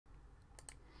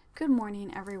Good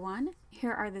morning, everyone.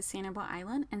 Here are the Sanibel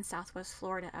Island and Southwest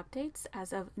Florida updates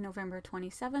as of November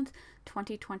 27th,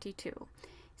 2022.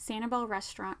 Sanibel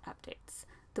restaurant updates.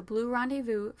 The Blue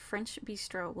Rendezvous French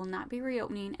Bistro will not be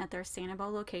reopening at their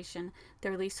Sanibel location.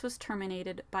 Their lease was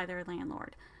terminated by their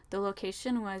landlord. The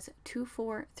location was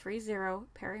 2430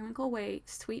 Periwinkle Way,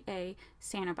 Suite A,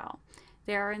 Sanibel.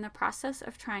 They are in the process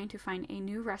of trying to find a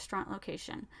new restaurant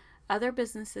location. Other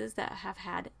businesses that have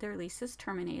had their leases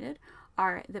terminated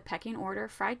are the Pecking Order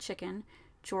Fried Chicken,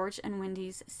 George and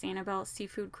Wendy's Sanibel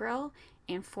Seafood Grill,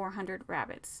 and 400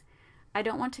 Rabbits. I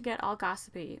don't want to get all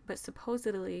gossipy, but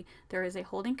supposedly there is a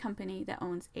holding company that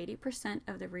owns 80%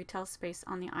 of the retail space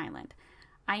on the island.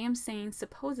 I am saying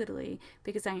supposedly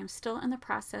because I am still in the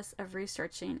process of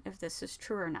researching if this is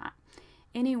true or not.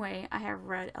 Anyway, I have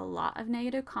read a lot of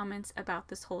negative comments about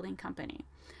this holding company.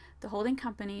 The holding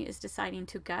company is deciding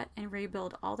to gut and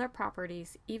rebuild all their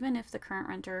properties, even if the current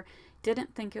renter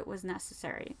didn't think it was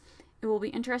necessary. It will be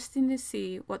interesting to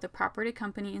see what the property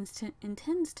company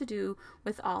intends to do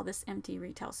with all this empty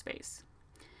retail space.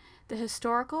 The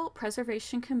Historical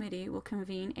Preservation Committee will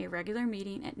convene a regular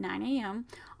meeting at 9 a.m.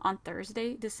 on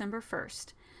Thursday, December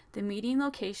 1st. The meeting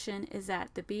location is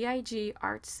at the BIG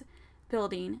Arts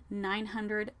Building,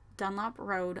 900 Dunlop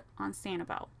Road on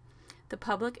Sanibel. The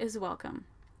public is welcome.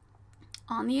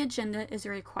 On the agenda is a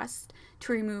request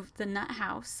to remove the Nut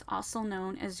House, also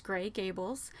known as Gray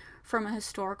Gables, from a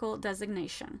historical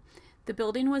designation. The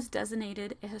building was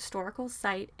designated a historical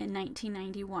site in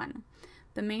 1991.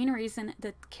 The main reason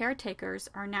that caretakers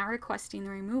are now requesting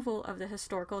the removal of the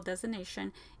historical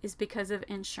designation is because of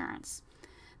insurance.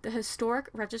 The Historic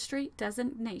Registry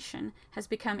designation has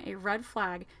become a red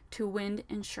flag to wind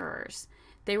insurers.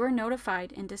 They were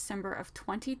notified in December of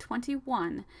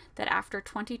 2021 that after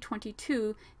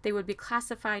 2022 they would be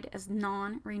classified as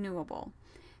non-renewable.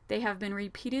 They have been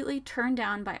repeatedly turned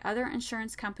down by other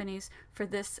insurance companies for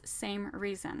this same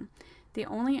reason. The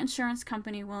only insurance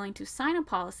company willing to sign a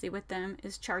policy with them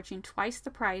is charging twice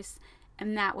the price,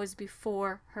 and that was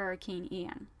before Hurricane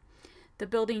Ian. The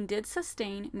building did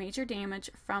sustain major damage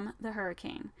from the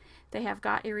hurricane. They have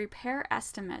got a repair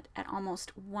estimate at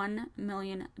almost $1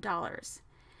 million.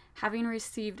 Having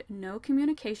received no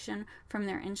communication from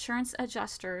their insurance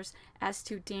adjusters as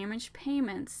to damage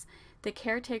payments, the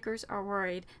caretakers are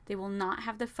worried they will not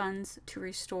have the funds to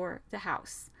restore the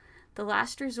house. The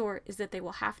last resort is that they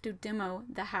will have to demo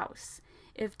the house.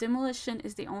 If demolition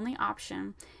is the only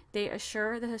option, they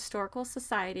assure the Historical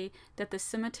Society that the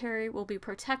cemetery will be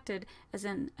protected as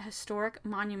an historic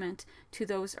monument to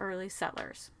those early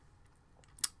settlers.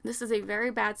 This is a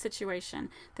very bad situation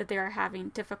that they are having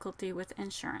difficulty with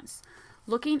insurance.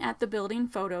 Looking at the building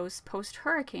photos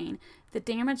post-hurricane, the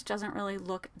damage doesn't really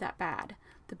look that bad.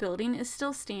 The building is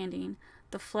still standing.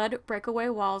 The flood breakaway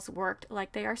walls worked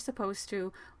like they are supposed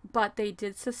to, but they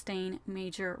did sustain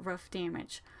major roof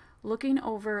damage. Looking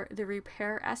over the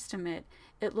repair estimate,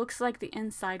 it looks like the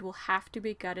inside will have to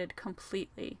be gutted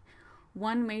completely.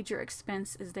 One major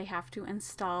expense is they have to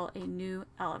install a new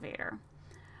elevator.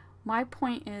 My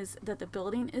point is that the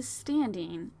building is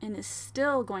standing and is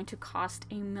still going to cost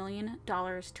 $1 million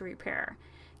to repair.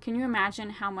 Can you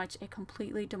imagine how much a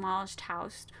completely demolished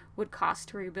house would cost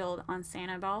to rebuild on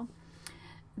Sanibel?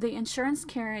 The insurance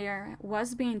carrier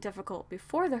was being difficult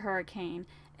before the hurricane,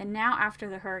 and now after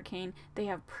the hurricane, they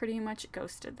have pretty much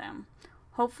ghosted them.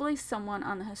 Hopefully someone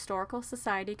on the Historical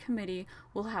Society Committee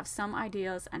will have some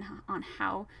ideas on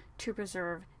how to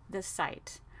preserve this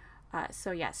site.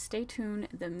 So yes, stay tuned.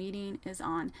 The meeting is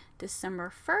on December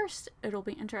 1st. It'll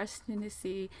be interesting to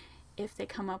see if they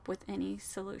come up with any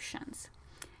solutions.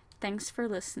 Thanks for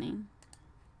listening.